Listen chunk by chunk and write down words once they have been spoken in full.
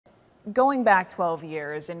going back 12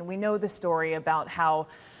 years, and we know the story about how,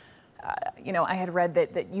 I had read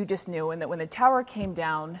that you just knew, and that when the tower came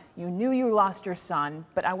down, you knew you lost your son.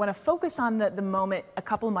 But I want to focus on the moment a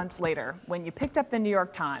couple of months later when you picked up the New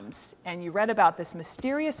York Times and you read about this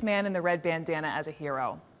mysterious man in the red bandana as a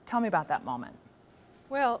hero. Tell me about that moment.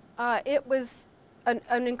 Well, it was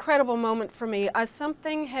an incredible moment for me.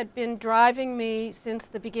 Something had been driving me since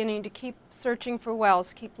the beginning to keep searching for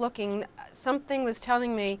Wells, keep looking. Something was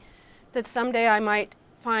telling me that someday I might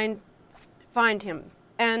find him.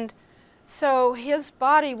 And so his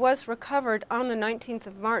body was recovered on the 19th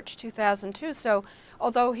of March 2002. So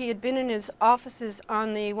although he had been in his offices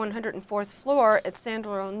on the 104th floor at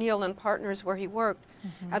Sandler O'Neill and Partners where he worked,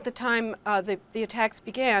 at the time the attacks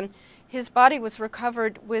began, his body was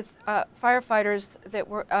recovered with firefighters that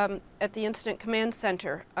were at the Incident Command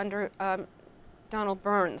Center under Donald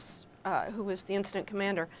Burns, who was the incident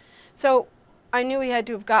commander. So I knew we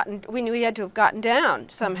knew he had to have gotten down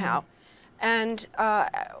somehow. And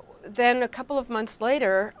then a couple of months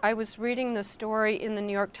later, I was reading the story in the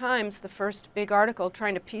New York Times, the first big article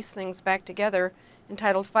trying to piece things back together,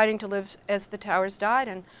 entitled "Fighting to Live as the Towers Died."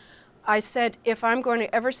 And I said, if I'm going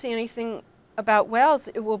to ever see anything about Wells,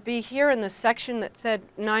 it will be here in the section that said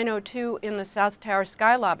 902 in the South Tower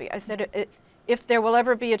Sky Lobby. I said, if there will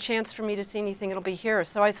ever be a chance for me to see anything, it'll be here.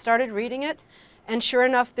 So I started reading it, and sure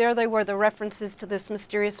enough, there they were, the references to this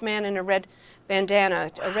mysterious man in a red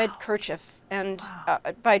bandana, a red kerchief, and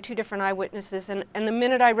by two different eyewitnesses. And the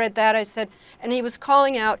minute I read that, I said, and he was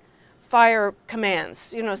calling out fire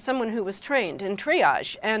commands, someone who was trained in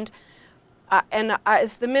triage. And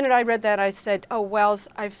as the minute I read that, I said, "Oh, Wells,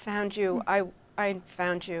 I found you. I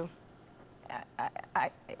found you."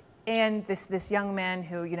 And this young man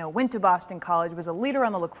who, went to Boston College, was a leader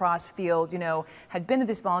on the lacrosse field, had been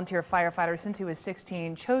this volunteer firefighter since he was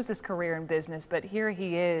 16, chose this career in business, but here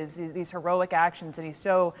he is, these heroic actions, and he's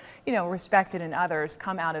so, respected in others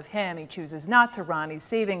come out of him. He chooses not to run. He's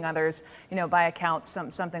saving others, by account,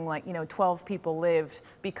 something like, 12 people lived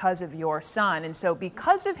because of your son. And so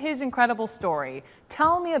because of his incredible story,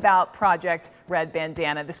 tell me about Project Red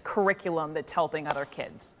Bandana, this curriculum that's helping other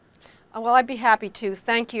kids. Well, I'd be happy to.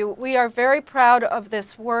 Thank you. We are very proud of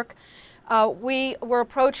this work. We were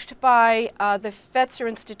approached by the Fetzer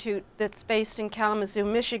Institute that's based in Kalamazoo,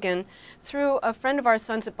 Michigan, through a friend of our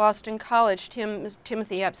son's at Boston College,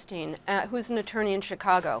 Timothy Epstein, who's an attorney in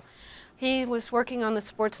Chicago. He was working on the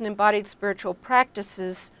Sports and Embodied Spiritual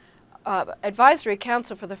Practices Advisory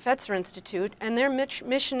Council for the Fetzer Institute, and their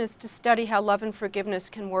mission is to study how love and forgiveness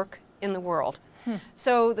can work in the world.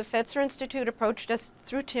 So the Fetzer Institute approached us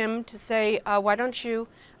through Tim to say, why don't you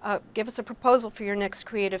give us a proposal for your next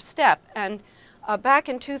creative step? And back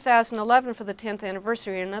in 2011, for the 10th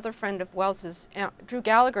anniversary, another friend of Wells's, Drew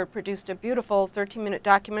Gallagher, produced a beautiful 13-minute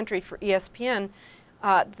documentary for ESPN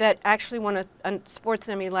that actually won a Sports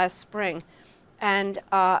Emmy last spring. And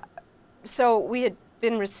so we had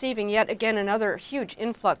been receiving yet again another huge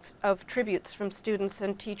influx of tributes from students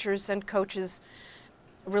and teachers and coaches,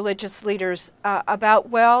 religious leaders, about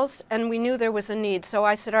Wells, and we knew there was a need. So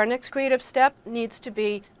I said our next creative step needs to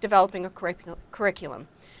be developing a curriculum.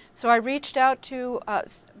 So I reached out to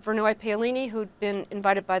Vernoi Paolini, who'd been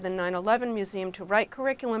invited by the 9/11 Museum to write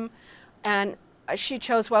curriculum, and she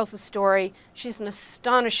chose Wells's story. She's an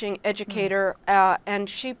astonishing educator, and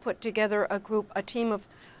she put together a team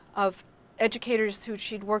of educators who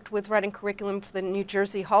she'd worked with writing curriculum for the New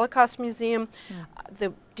Jersey Holocaust Museum,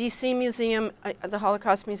 the DC Museum, the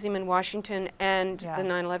Holocaust Museum in Washington, and the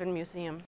 9/11 Museum.